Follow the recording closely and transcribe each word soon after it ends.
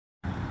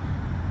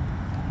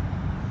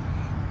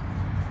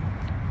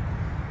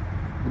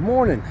Good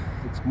morning.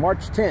 It's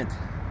March 10th.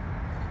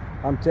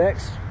 I'm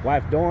Tex,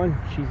 wife Dawn.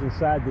 She's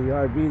inside the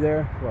RV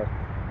there, or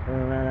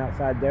running around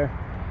outside there.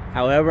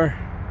 However,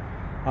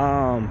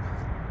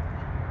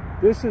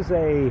 this is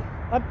a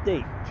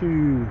update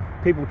to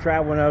people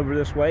traveling over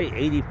this way.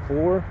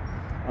 84,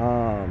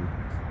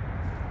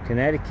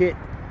 Connecticut,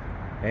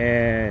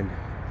 and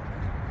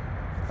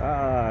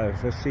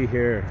let's see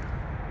here.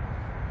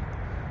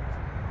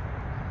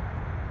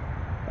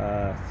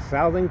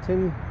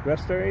 Southington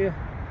rest area.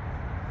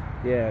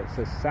 Yeah, it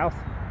says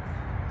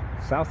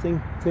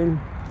Southington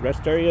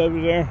rest area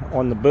over there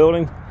on the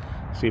building.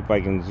 See if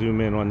I can zoom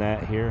in on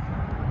that here.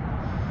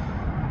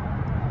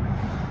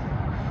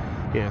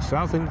 Yeah,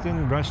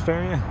 Southington rest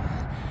area.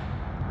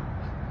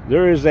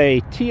 There is a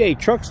TA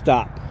truck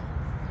stop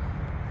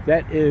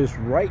that is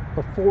right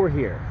before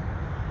here.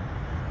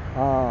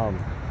 And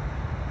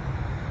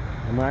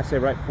when I say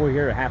right before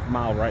here, a half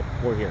mile right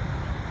before here.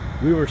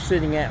 We were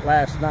sitting at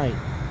last night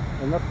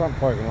in the front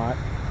parking lot.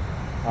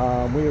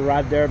 We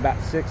arrived there about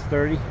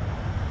 6:30,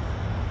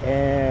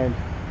 and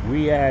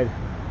we had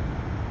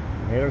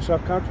made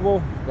ourselves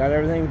comfortable, got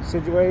everything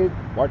situated,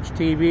 watched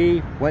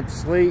TV, went to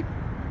sleep.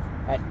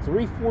 At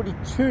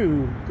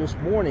 3:42 this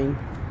morning,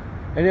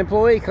 an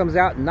employee comes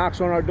out and knocks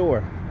on our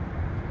door,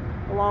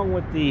 along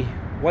with the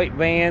white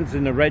vans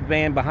and the red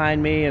van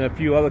behind me and a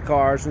few other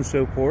cars and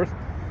so forth,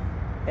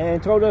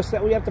 and told us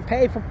that we have to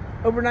pay for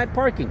overnight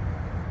parking.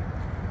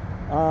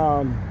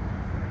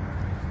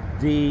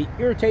 The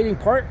irritating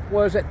part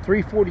was at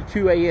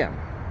 3:42 a.m.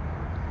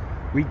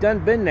 We'd done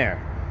been there.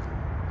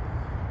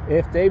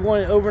 If they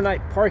wanted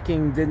overnight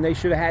parking, then they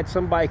should have had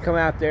somebody come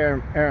out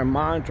there and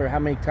monitor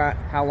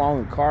how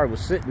long the car was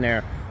sitting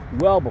there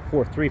well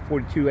before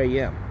 3:42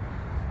 a.m.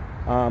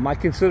 I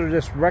consider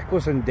this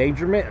reckless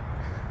endangerment.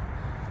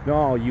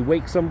 No, you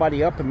wake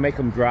somebody up and make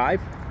them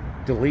drive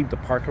to leave the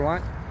parking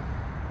lot.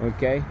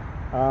 Okay,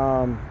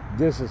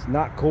 this is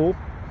not cool.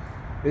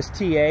 This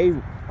TA,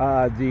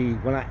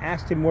 when I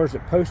asked him where's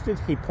it posted,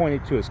 he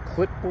pointed to his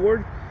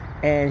clipboard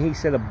and he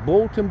said a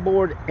bulletin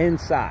board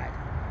inside.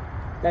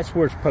 That's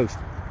where it's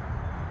posted.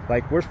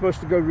 Like, we're supposed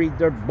to go read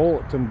their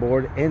bulletin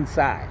board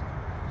inside.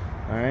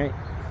 Alright.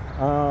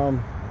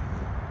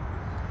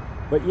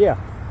 But yeah.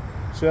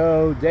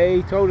 So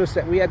they told us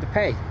that we had to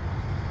pay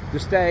to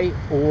stay,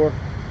 or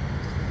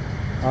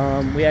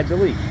we had to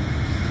leave.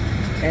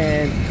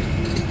 And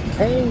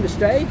paying to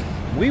stay,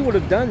 we would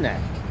have done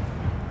that,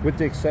 with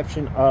the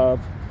exception of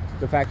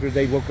the fact that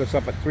they woke us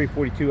up at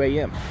 3:42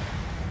 a.m.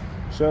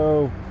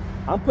 So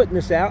I'm putting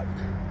this out.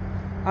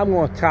 I'm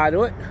going to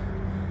title it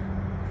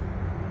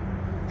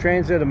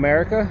Transit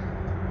America,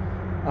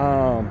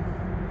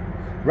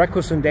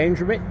 reckless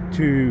endangerment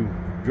to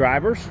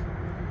drivers.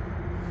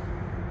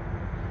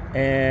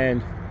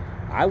 And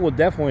I will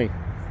definitely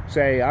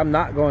say I'm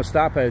not going to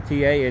stop at a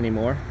TA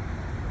anymore,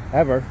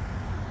 ever.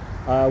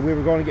 We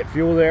were going to get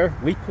fuel there.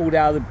 We pulled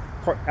out of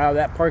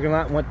that parking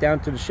lot and went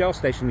down to the Shell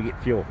station to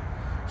get fuel.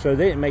 So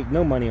they didn't make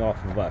no money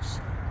off of us.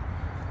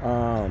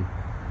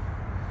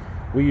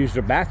 We used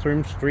their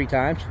bathrooms 3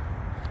 times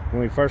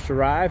when we first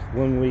arrived,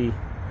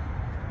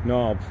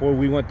 before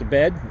we went to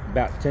bed,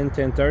 about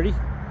 10:30,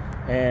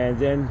 and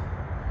then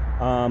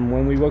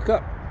when we woke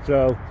up.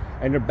 So,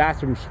 and their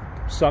bathrooms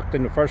sucked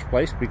in the first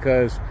place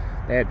because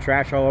they had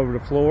trash all over the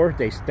floor,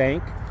 they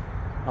stank.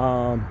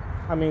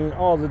 I mean,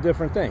 all the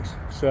different things.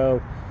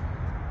 So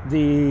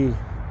the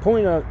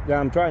point that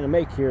I'm trying to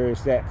make here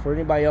is that for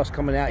anybody else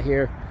coming out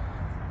here,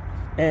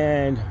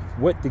 and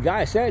what the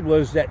guy said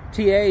was that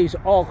TAs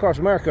all across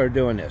America are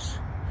doing this.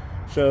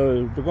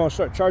 So they're going to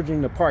start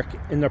charging the park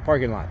in their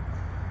parking lot.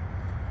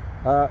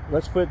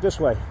 Let's put it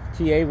this way.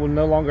 TA will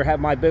no longer have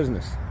my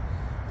business.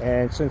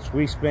 And since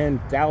we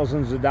spend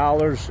thousands of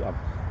dollars a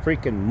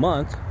freaking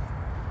month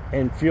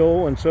in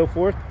fuel and so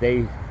forth,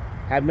 they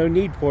have no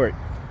need for it.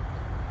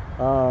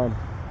 As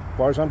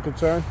far as I'm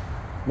concerned.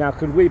 Now,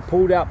 could we have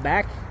pulled out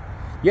back?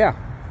 Yeah,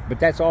 but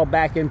that's all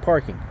back in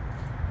parking.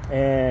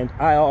 And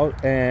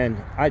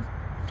I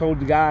told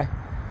the guy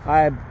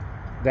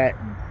that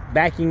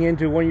backing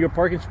into one of your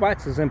parking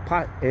spots is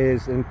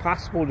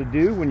impossible to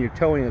do when you're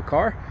towing a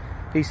car.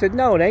 He said,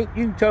 no, it ain't.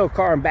 You can tow a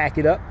car and back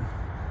it up.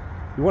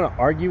 You want to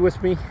argue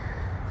with me?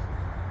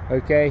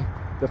 Okay,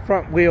 the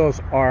front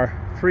wheels are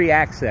free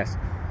access.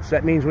 So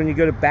that means when you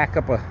go to back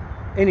up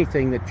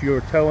anything that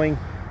you're towing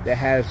that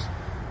has,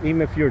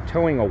 even if you're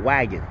towing a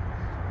wagon,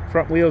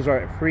 front wheels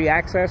are free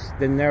access,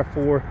 then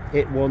therefore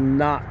it will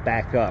not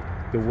back up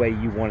the way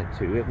you want it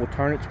to. It will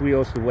turn its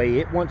wheels the way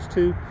it wants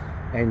to,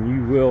 and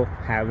you will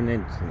have an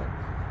incident.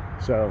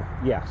 So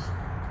yes,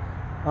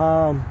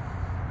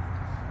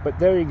 but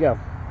there you go.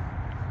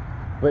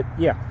 But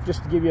yeah,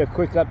 just to give you a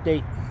quick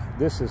update,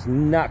 this is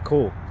not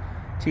cool.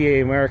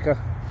 TA America,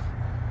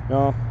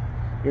 no,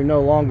 you're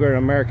no longer an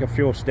American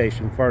fuel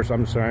station as far as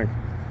I'm concerned.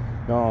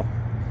 No,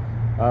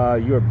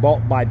 you're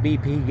bought by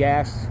BP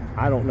gas.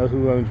 I don't know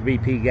who owns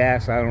BP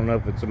gas. I don't know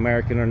if it's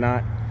American or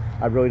not.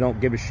 I really don't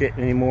give a shit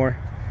anymore.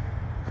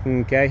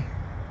 Okay,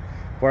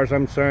 as far as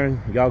I'm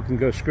concerned, y'all can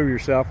go screw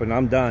yourself, and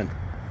I'm done.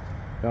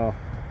 No,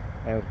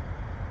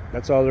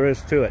 That's all there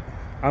is to it.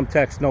 I'm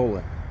Tex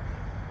Nolan,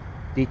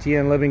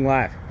 DTN Living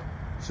Life.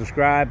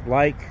 Subscribe,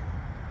 like,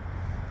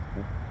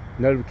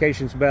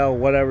 notifications bell,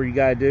 whatever you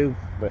gotta do.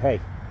 But hey,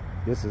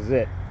 this is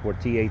it for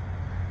TA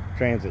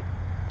Transit.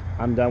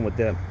 I'm done with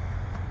them.